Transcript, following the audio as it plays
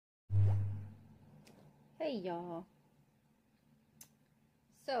Hey y'all.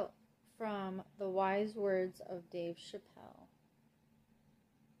 So, from the wise words of Dave Chappelle.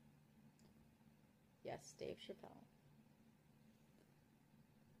 Yes, Dave Chappelle.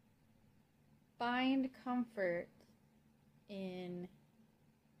 Find comfort in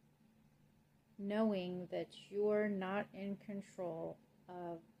knowing that you're not in control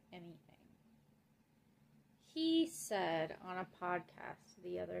of anything. He said on a podcast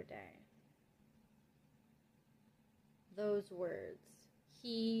the other day those words.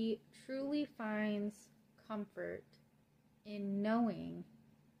 He truly finds comfort in knowing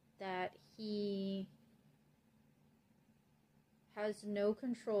that he has no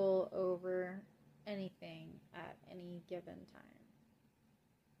control over anything at any given time.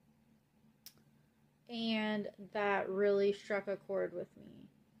 And that really struck a chord with me.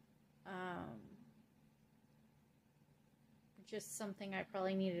 Just something I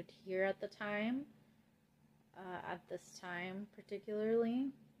probably needed to hear at the time. At this time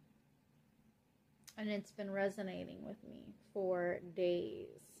particularly, and it's been resonating with me for days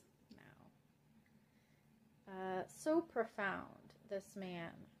now. So profound, this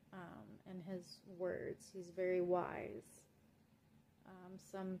man, and his words. He's very wise.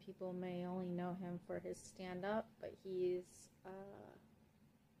 Some people may only know him for his stand-up, but he's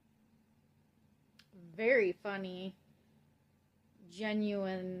very funny,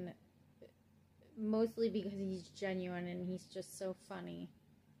 genuine, mostly because he's genuine and he's just so funny.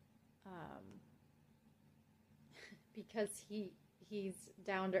 Because he's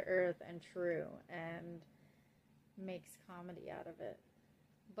down to earth and true and makes comedy out of it.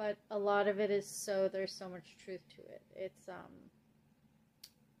 But a lot of it is there's so much truth to it. It's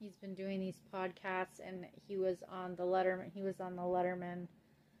he's been doing these podcasts, and he was on the Letterman.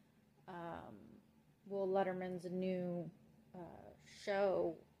 Letterman's new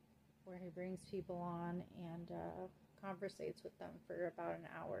show, where he brings people on and conversates with them for about an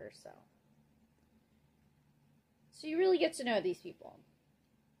hour or so. So you really get to know these people.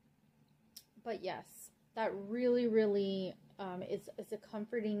 But yes, that really, really is a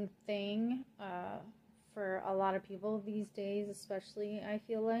comforting thing for a lot of people these days, especially, I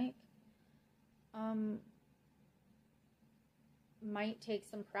feel like. Might take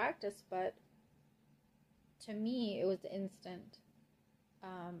some practice, but to me, it was instant.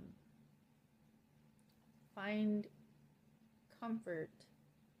 Find comfort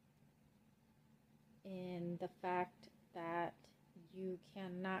in the fact that you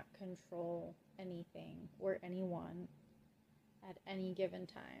cannot control anything or anyone at any given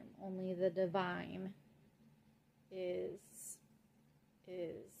time. Only the divine is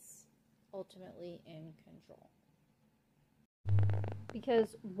ultimately in control.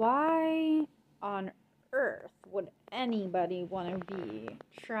 Because why on earth would anybody want to be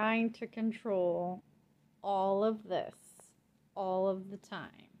trying to control all of this all of the time?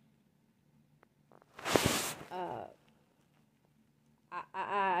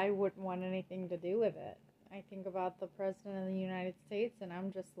 I wouldn't want anything to do with it. I think about the President of the United States, and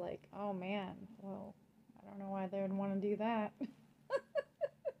I'm just like, oh man, well, I don't know why they would want to do that. It's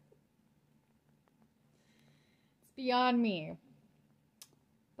beyond me.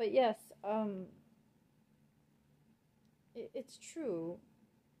 But yes, it's true.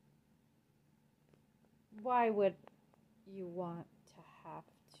 Why would you want to have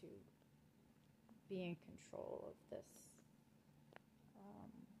to be in control of this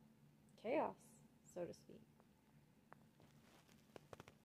chaos, so to speak?